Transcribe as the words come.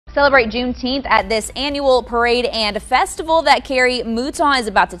Celebrate Juneteenth at this annual parade and festival that Carrie Mouton is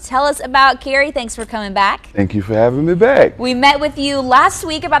about to tell us about. Carrie, thanks for coming back. Thank you for having me back. We met with you last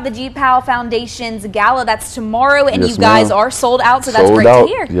week about the G. Powell Foundation's gala. That's tomorrow, and Yes, you guys ma'am. are sold out, so that's Sold great out. to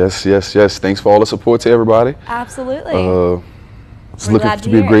hear. Yes. Thanks for all the support to everybody. Absolutely. It's We're looking glad to to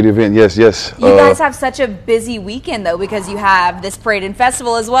be a hear great it. event. Yes. You guys have such a busy weekend, though, because you have this parade and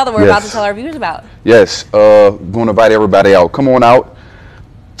festival as well that we're about to tell our viewers about. Yes. Going to invite everybody out. Come on out.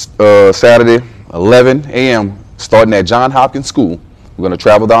 Saturday, 11 a.m. starting at John Hopkins School. We're going to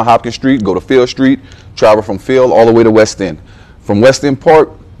travel down Hopkins Street, go to Field Street, travel from Field all the way to West End. From West End Park,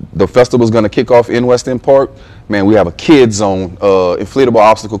 the festival is going to kick off in West End Park. Man, we have a kids zone, inflatable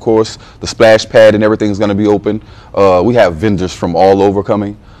obstacle course, the splash pad and everything is going to be open. We have vendors from all over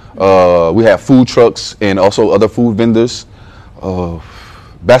coming. We have food trucks and also other food vendors.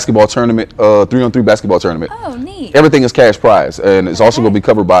 Basketball tournament, 3-on-3 basketball tournament. Oh, neat. Everything is cash prize, and it's also going to be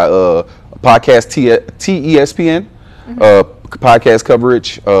covered by podcast TESPN, podcast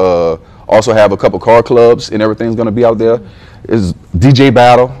coverage. Also have a couple car clubs, and everything's going to be out there. Is DJ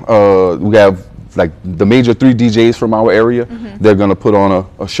battle. We have like the major 3 DJs from our area. They're going to put on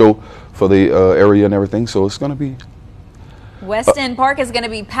a show for the area and everything. So it's going to be. West End Park is going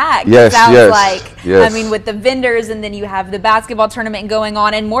to be packed. Yes, Sounds like. yes. I mean, with the vendors, and then you have the basketball tournament going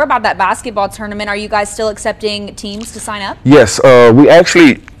on. And more about that basketball tournament, are you guys still accepting teams to sign up? Yes, we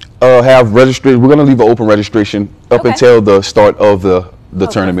actually have registration. We're going to leave an open registration up until the start of the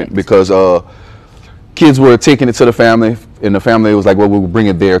tournament, because kids were taking it to the family, and the family was like, well, we'll bring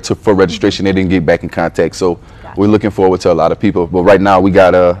it there for registration. They didn't get back in contact. So we're looking forward to a lot of people. But right now we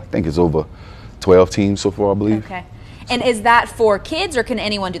got, I think it's over 12 teams so far, I believe. Okay. And is that for kids, or can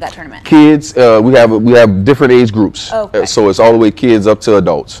anyone do that tournament? Kids, we have different age groups. Okay. So it's all the way kids up to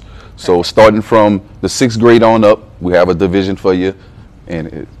adults. So starting from the 6th grade on up, we have a division for you,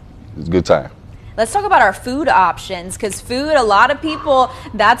 and it's a good time. Let's talk about our food options, because food, a lot of people,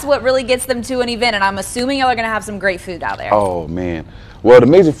 that's what really gets them to an event, and I'm assuming y'all are going to have some great food out there. Oh, man. Well, the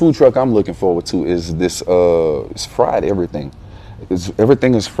major food truck I'm looking forward to is this, it's fried everything.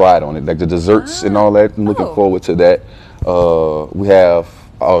 Everything is fried on it, like the desserts and all that. I'm looking forward to that. We have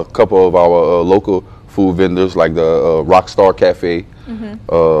a couple of our local food vendors, like the Rockstar Cafe,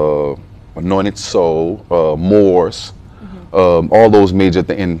 Anointed Soul, Moore's, all those major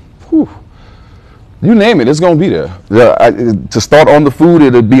things. You name it, it's going to be there. To start on the food,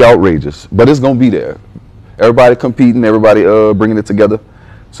 it'll be outrageous, but it's going to be there. Everybody competing, everybody bringing it together.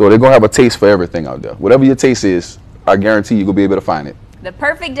 So they're going to have a taste for everything out there. Whatever your taste is, I guarantee you're going to be able to find it. The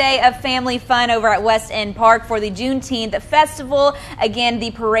perfect day of family fun over at West End Park for the Juneteenth Festival. Again, the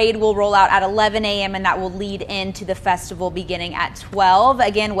parade will roll out at 11 a.m. and that will lead into the festival beginning at 12.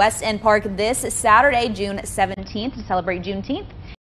 Again, West End Park this Saturday, June 17th, to celebrate Juneteenth.